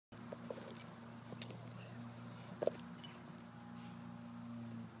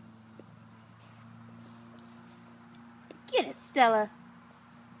Stella.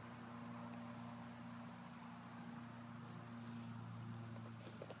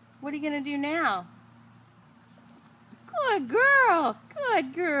 What are you going to do now? Good girl.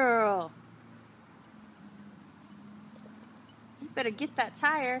 Good girl. You better get that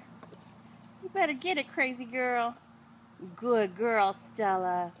tire. You better get it, crazy girl. Good girl,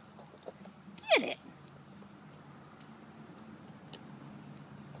 Stella. Get it.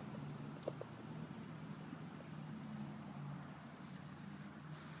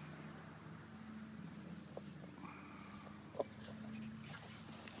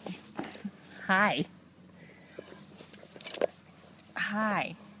 Hi.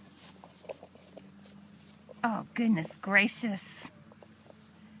 Hi. Oh, goodness gracious.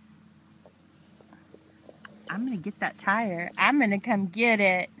 I'm going to get that tire. I'm going to come get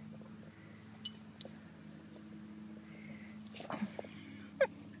it.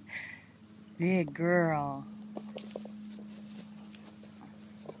 Big girl.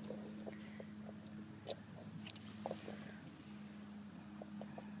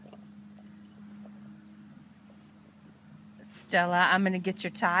 Stella, I'm going to get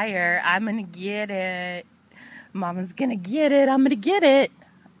your tire. I'm going to get it. Mama's going to get it. I'm going to get it.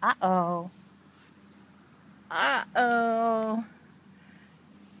 Uh-oh. Uh-oh.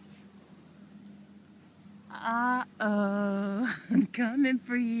 Uh-oh. I'm coming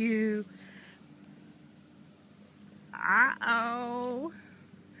for you. Uh-oh.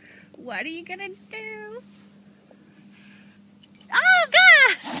 What are you going to do? Oh,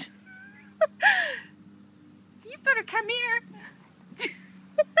 gosh! You better come here.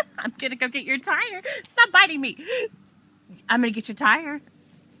 I'm gonna go get your tire. Stop biting me. I'm gonna get your tire.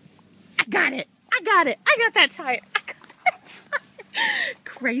 I got it. I got it. I got that tire. I got that tire.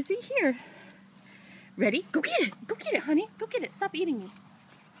 Crazy. Here. Ready? Go get it. Go get it, honey. Go get it. Stop eating me.